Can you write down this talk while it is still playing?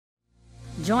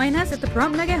Join us at the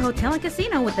Pahrump Nugget Hotel and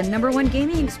Casino with the #1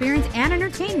 gaming experience and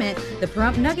entertainment. The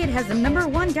Pahrump Nugget has the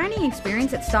 #1 dining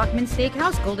experience at Stockman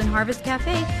Steakhouse, Golden Harvest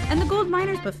Cafe, and the Gold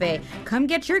Miners Buffet. Come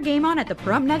get your game on at the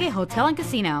Pahrump Nugget Hotel and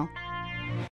Casino.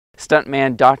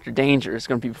 Stuntman Dr. Danger is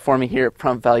going to be performing here at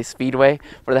Pahrump Valley Speedway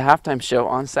for the halftime show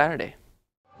on Saturday.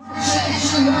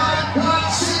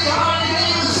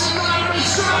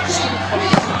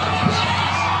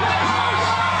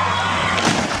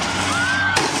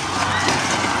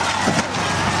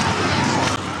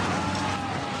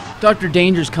 Dr.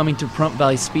 Danger is coming to Pahrump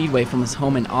Valley Speedway from his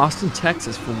home in Austin,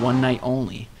 Texas for one night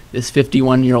only. This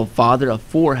 51-year-old father of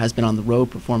 4 has been on the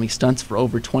road performing stunts for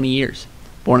over 20 years.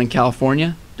 Born in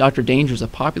California, Dr. Danger is a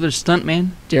popular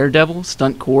stuntman, daredevil,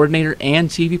 stunt coordinator, and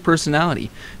TV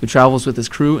personality who travels with his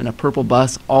crew in a purple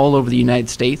bus all over the United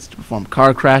States to perform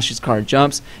car crashes, car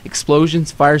jumps,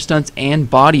 explosions, fire stunts, and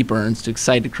body burns to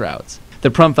excited crowds. The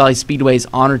Pahrump Valley Speedway is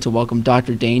honored to welcome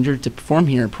Dr. Danger to perform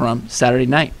here in Pahrump Saturday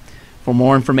night. For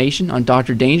more information on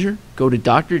Dr. Danger, go to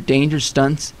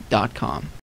drdangerstunts.com.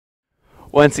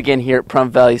 Once again here at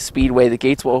Pahrump Valley Speedway, the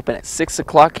gates will open at 6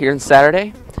 o'clock here on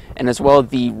Saturday, and as well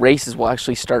the races will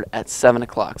actually start at 7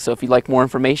 o'clock. So if you'd like more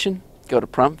information, go to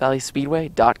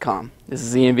PahrumpValleySpeedway.com. This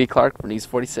is Ian V. Clark for News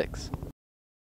 46.